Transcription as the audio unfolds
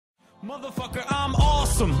Motherfucker, I'm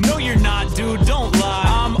awesome. No, you're not, dude. Don't lie.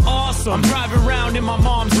 I'm awesome. I'm driving around in my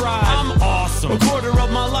mom's ride. I'm awesome. A quarter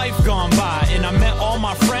of my life gone by, and I met all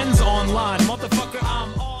my friends online. Motherfucker,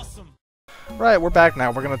 I'm awesome. Right, we're back now.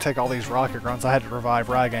 We're gonna take all these rocket grunts. I had to revive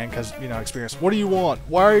Rygan because, you know, experience. What do you want?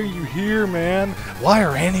 Why are you here, man? Why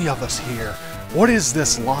are any of us here? What is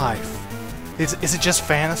this life? Is it just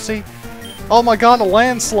fantasy? Oh my god, a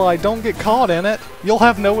landslide. Don't get caught in it. You'll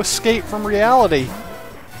have no escape from reality.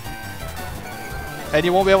 And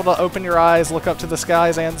you won't be able to open your eyes, look up to the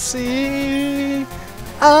skies, and see.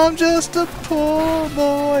 I'm just a poor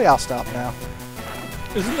boy. I'll stop now.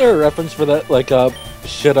 Isn't there a reference for that? Like,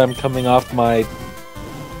 shit, I'm coming off my...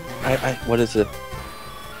 what is it?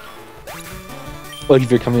 Like, if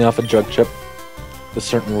you're coming off a drug trip. A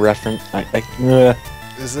certain reference.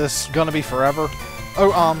 Is this gonna be forever?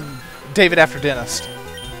 Oh, David After Dentist.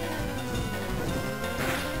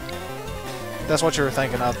 That's what you were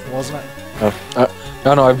thinking of, wasn't it?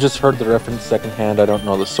 No, I've just heard the reference secondhand. I don't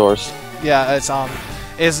know the source. Yeah, it's,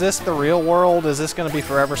 is this the real world? Is this gonna be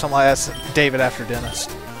forever? Something like that. David After Dentist.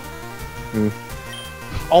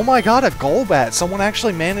 Oh my god, a Golbat! Someone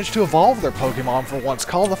actually managed to evolve their Pokemon for once.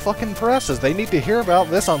 Call the fucking presses. They need to hear about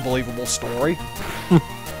this unbelievable story.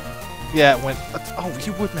 Yeah, it went... Oh,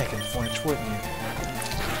 you would make him flinch, wouldn't you?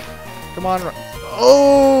 Come on.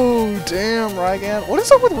 Oh, damn, Rygan. What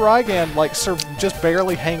is up with Rygan, like, just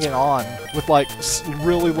barely hanging on with, like,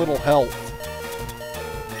 really little health?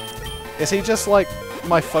 Is he just, like,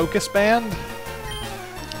 my focus band?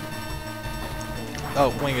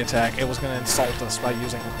 Oh, wing attack. It was going to insult us by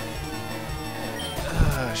using...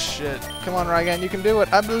 shit. Come on, Rygan, you can do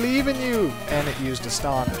it. I believe in you. And it used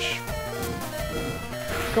Astonish.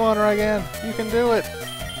 Come on, Rygan, you can do it.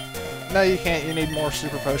 No, you can't. You need more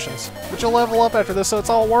super potions. But you'll level up after this, so it's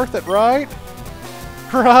all worth it, right?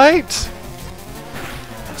 Right?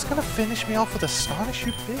 It's gonna finish me off with Astonish,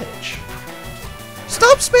 you bitch.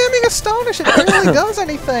 Stop spamming Astonish! It barely does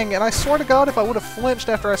anything! And I swear to God, if I would have flinched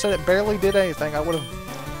after I said it barely did anything, I would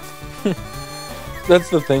have... That's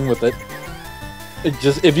the thing with it. It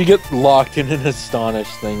just... If you get locked in an Astonish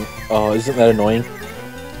thing... Oh, isn't that annoying?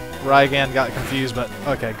 Rygan got confused, but...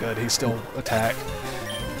 Okay, good. He's still attacked.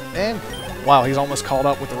 And, wow, he's almost caught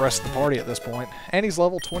up with the rest of the party at this point. And he's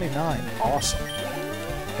level 29. Awesome.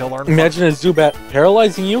 He'll learn. Imagine a Zubat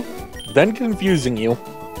paralyzing you, then confusing you,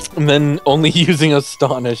 and then only using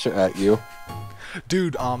Astonish at you.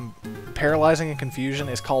 Dude, paralyzing and confusion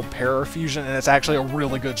is called Parafusion, and it's actually a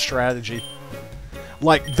really good strategy.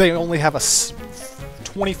 Like, they only have a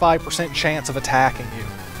 25% chance of attacking you.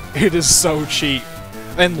 It is so cheap.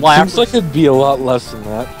 And Lapras... Seems like it'd be a lot less than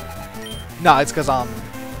that. No, it's because,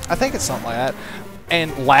 I think it's something like that.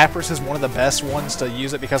 And Lapras is one of the best ones to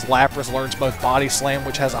use it because Lapras learns both Body Slam,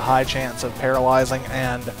 which has a high chance of paralyzing,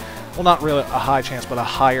 and, well, not really a high chance, but a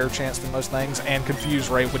higher chance than most things, and Confuse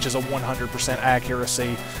Ray, which is a 100%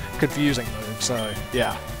 accuracy confusing move, so,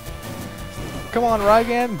 yeah. Come on,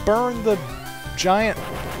 Rygan, burn the giant...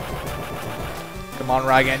 Come on,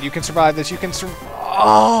 Rygan, you can survive this, you can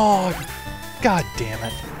Oh, god damn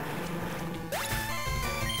it.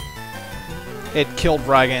 It killed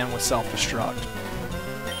Rygan with self-destruct.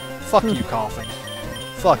 Fuck you, Coughing.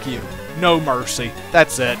 Fuck you. No mercy.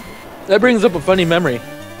 That's it. That brings up a funny memory.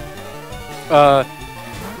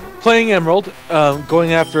 Playing Emerald,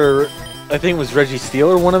 going after, I think it was Registeel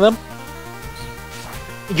or one of them.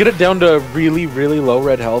 Get it down to really, really low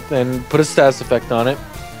red health and put a status effect on it.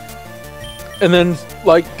 And then,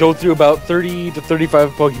 like, go through about 30 to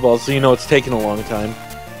 35 Pokeballs so you know it's taken a long time.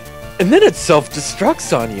 And then it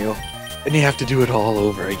self-destructs on you. And you have to do it all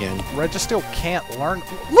over again. Registeel can't learn...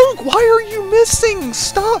 Luke, why are you missing?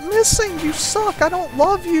 Stop missing! You suck! I don't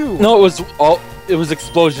love you! No, it was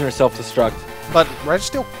Explosion or Self-Destruct. But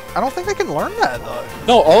Registeel... I don't think they can learn that, though.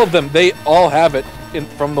 No, all of them. They all have it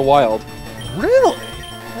from the wild. Really?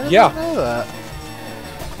 I didn't know that.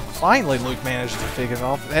 Finally, Luke managed to figure it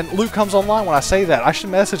out. And Luke comes online when I say that. I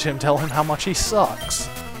should message him, tell him how much he sucks.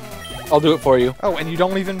 I'll do it for you. Oh, and you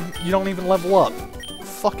don't even level up.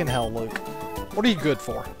 Fucking hell, Luke. What are you good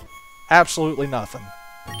for? Absolutely nothing.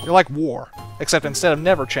 You're like war. Except instead of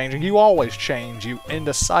never changing, you always change, you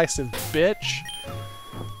indecisive bitch.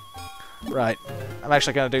 Right. I'm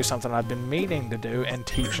actually going to do something I've been meaning to do and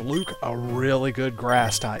teach Luke a really good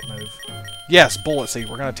grass-type move. Yes, Bullet Seed.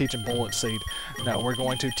 We're going to teach him Bullet Seed. No, we're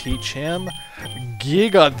going to teach him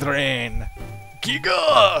Giga Drain.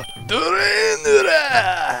 Giga Drain.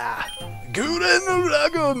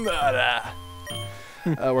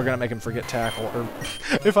 We're gonna make him forget Tackle, or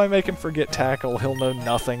if I make him forget Tackle, he'll know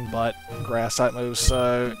nothing but Grass-type moves,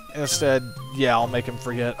 so instead, yeah, I'll make him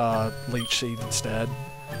forget Leech Seed instead.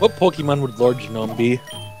 What Pokemon would Lord Genome be?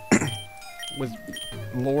 With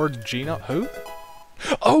Lord Gino, who?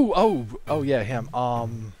 Oh, yeah, him.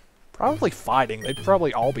 Probably fighting. They'd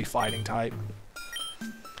probably all be fighting type.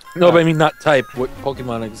 No, but I mean not type. What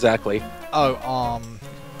Pokemon exactly? Oh,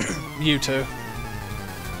 Mewtwo.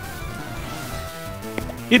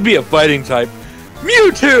 He'd be a fighting type.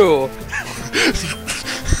 Mewtwo!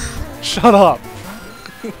 Shut up.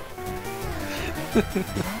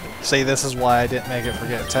 See, this is why I didn't make it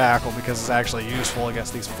forget Tackle, because it's actually useful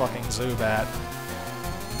against these fucking Zubat.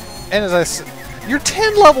 And as I said, you're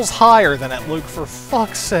 10 levels higher than it, Luke, for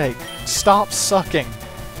fuck's sake. Stop sucking.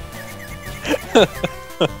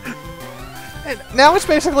 And now it's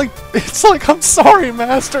basically, it's like, I'm sorry,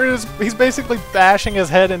 Master. He's basically bashing his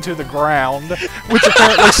head into the ground, which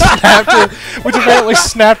apparently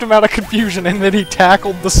snapped him out of confusion, and then he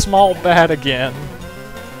tackled the small bat again.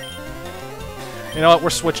 You know what? We're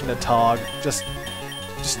switching to Tog. Just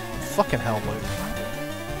fucking hell, Luke.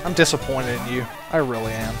 I'm disappointed in you. I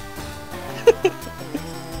really am.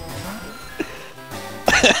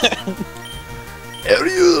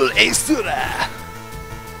 Ariel Asura.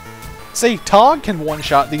 See, Tog can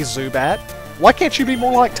one-shot these Zubat. Why can't you be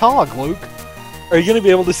more like Tog, Luke? Are you gonna be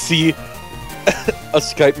able to see a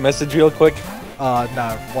Skype message real quick?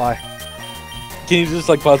 No. Why? Can you just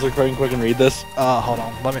like pause the recording quick and read this? Hold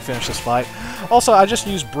on. Let me finish this fight. Also, I just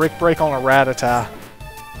used Brick Break on a Rattata.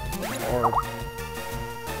 Or...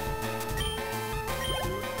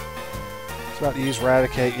 It's about to use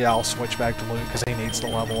Raticate. Yeah, I'll switch back to Luke because he needs to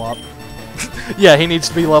level up. Yeah, he needs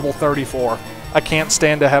to be level 34. I can't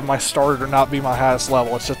stand to have my starter not be my highest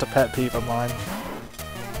level. It's just a pet peeve of mine.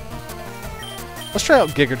 Let's try out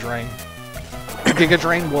Giga Drain. Giga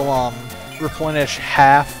Drain will replenish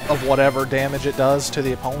half of whatever damage it does to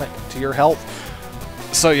the opponent, to your health.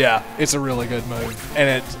 So yeah, it's a really good move. And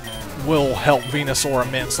it will help Venusaur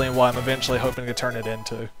immensely and what I'm eventually hoping to turn it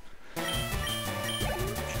into.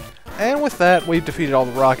 And with that, we've defeated all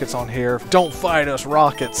the Rockets on here. Don't fight us,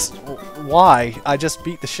 Rockets. Why? I just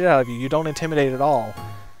beat the shit out of you. You don't intimidate at all.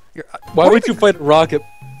 Why would you fight a Rocket,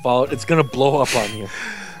 Fallout? It's gonna blow up on you.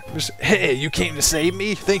 Just, hey, you came to save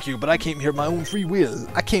me? Thank you, but I came here of my own free will.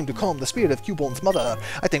 I came to calm the spirit of Cubone's mother.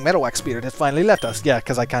 I think Marowak's spirit has finally left us. Yeah,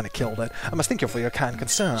 because I kind of killed it. I must thank you for your kind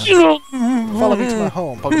concern. Follow me to my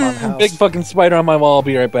home, Pokemon house. Big fucking spider on my wall. I'll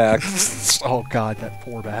be right back. Oh god, that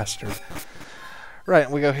poor bastard.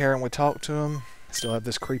 Right, we go here and we talk to him. Still have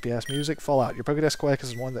this creepy ass music. Fallout. Your Pokédex quest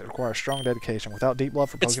is one that requires strong dedication. Without deep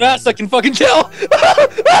love for Pokemon. It's fast. I can fucking chill.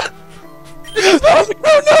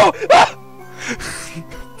 Oh no!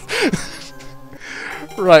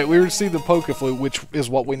 Right, we received the Pokeflute, which is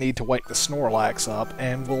what we need to wake the Snorlax up,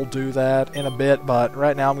 and we'll do that in a bit, but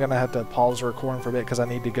right now I'm going to have to pause the recording for a bit because I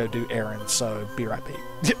need to go do errands, so BRB.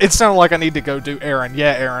 It sounded like I need to go do errand.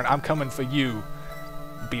 Yeah, Aaron, I'm coming for you.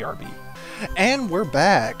 BRB. And we're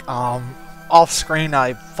back. Off screen,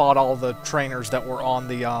 I fought all the trainers that were on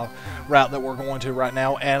the route that we're going to right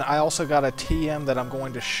now, and I also got a TM that I'm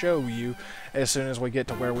going to show you as soon as we get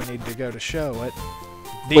to where we need to go to show it.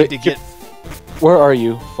 Where are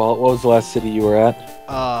you, Fallout? What was the last city you were at?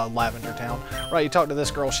 Lavender Town. Right, you talk to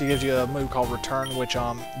this girl, she gives you a move called Return, which,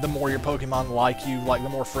 the more your Pokemon like you, like the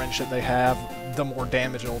more friendship they have, the more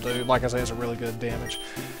damage it'll do. Like I say, it's a really good damage.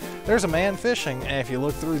 There's a man fishing, and if you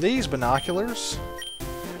look through these binoculars,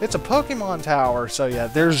 it's a Pokémon Tower. So yeah,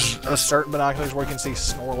 there's a certain binoculars where you can see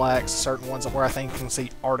Snorlax, certain ones where I think you can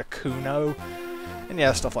see Articuno, and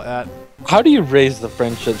yeah, stuff like that. How do you raise the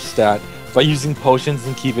friendship stat? By using potions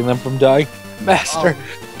and keeping them from dying? Master,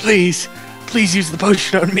 please use the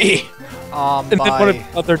potion on me. And then one of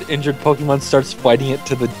the other injured Pokemon starts fighting it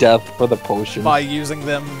to the death for the potion. By using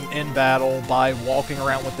them in battle, by walking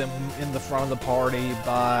around with them in the front of the party,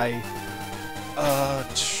 by...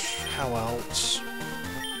 how else?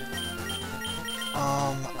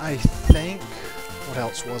 I think... What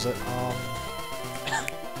else was it?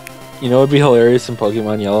 You know what would be hilarious in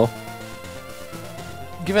Pokemon Yellow?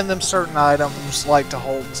 Giving them certain items, like to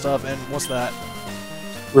hold and stuff, and what's that?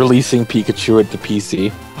 Releasing Pikachu at the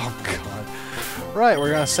PC. Oh god. Right,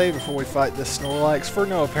 we're gonna save before we fight this Snorlax for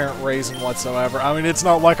no apparent reason whatsoever. I mean, it's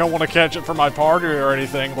not like I want to catch it for my party or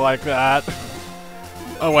anything like that.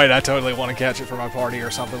 Oh wait, I totally want to catch it for my party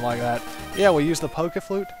or something like that. Yeah, we use the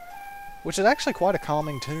Pokeflute, which is actually quite a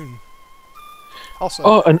calming tune. Also...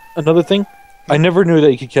 Oh, another thing? I never knew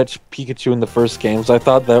that you could catch Pikachu in the first games. I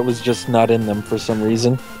thought that was just not in them for some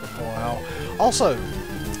reason. Wow. Also,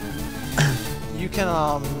 you can,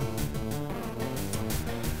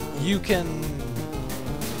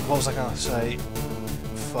 what was I gonna say?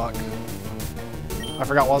 Fuck. I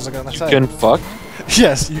forgot what I was gonna say. You can fuck?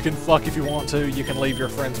 Yes, you can fuck if you want to. You can leave your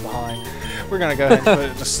friends behind. We're gonna go ahead and put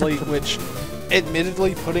it to sleep, which,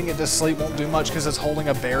 admittedly, putting it to sleep won't do much because it's holding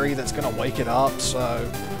a berry that's gonna wake it up.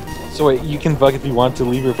 So. So wait, you can fuck if you want to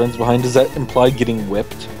leave your friends behind. Does that imply getting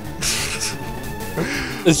whipped?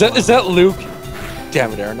 Is that Luke?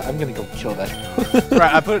 Damn it, Aaron! I'm gonna go kill that.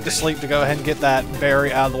 Right, I put it to sleep to go ahead and get that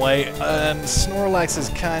berry out of the way. And Snorlax is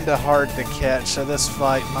kind of hard to catch, so this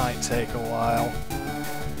fight might take a while.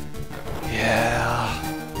 Yeah.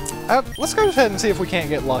 Let's go ahead and see if we can't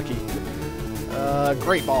get lucky.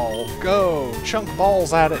 Great Ball, go! Chunk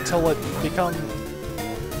balls at it till it becomes...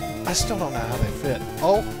 I still don't know how they fit.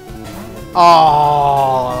 Oh.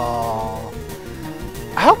 Oh.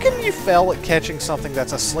 How can you fail at catching something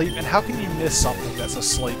that's asleep, and how can you miss something that's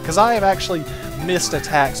asleep? Because I have actually missed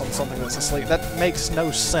attacks on something that's asleep. That makes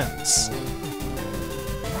no sense.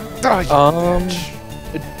 Oh,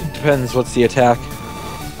 It depends. What's the attack?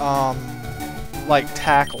 Like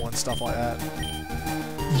tackle and stuff like that.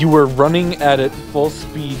 You were running at it full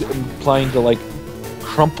speed, implying to like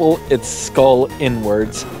crumple its skull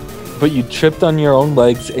inwards, but you tripped on your own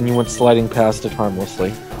legs and you went sliding past it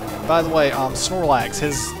harmlessly. By the way, Snorlax,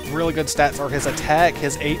 his really good stats are his attack,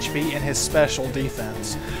 his HP, and his special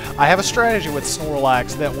defense. I have a strategy with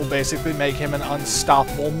Snorlax that will basically make him an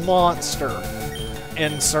unstoppable monster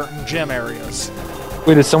in certain gym areas.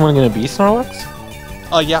 Wait, is someone going to be Snorlax?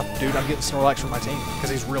 Yeah, dude, I'm getting Snorlax for my team, because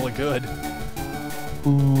he's really good.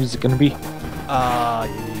 Who's it going to be?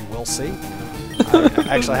 We'll see. I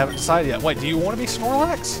actually haven't decided yet. Wait, do you want to be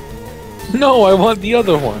Snorlax? No, I want the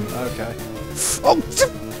other one. Okay. Oh!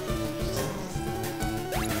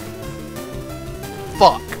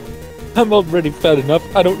 Fuck. I'm already fat enough.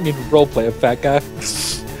 I don't need to roleplay a fat guy.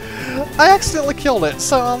 I accidentally killed it,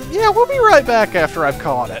 so, yeah, we'll be right back after I've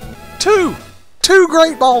caught it. Two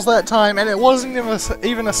Great Balls that time, and it wasn't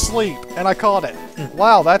even asleep, and I caught it.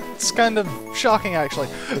 Wow, that's kind of shocking, actually.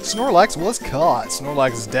 Snorlax was caught.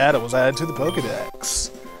 Snorlax's data was added to the Pokedex.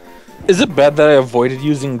 Is it bad that I avoided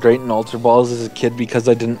using Great and Ultra Balls as a kid because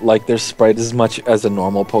I didn't like their sprite as much as a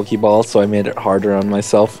normal Pokeball, so I made it harder on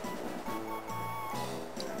myself?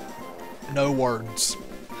 No words.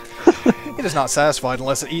 It is not satisfied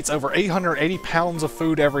unless it eats over 880 pounds of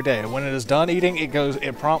food every day. When it is done eating,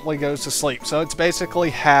 it promptly goes to sleep. So it's basically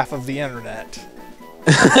half of the internet.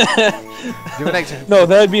 No,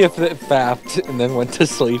 that'd be if it fapped and then went to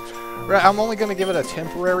sleep. Right, I'm only going to give it a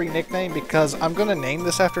temporary nickname because I'm going to name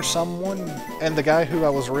this after someone, and the guy who I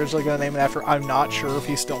was originally going to name it after, I'm not sure if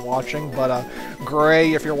he's still watching, but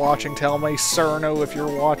Gray, if you're watching, tell me. Cerno, if you're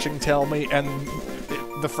watching, tell me. And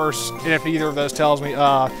if either of those tells me,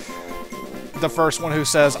 the first one who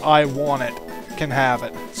says, I want it, can have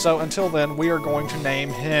it. So until then, we are going to name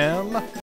him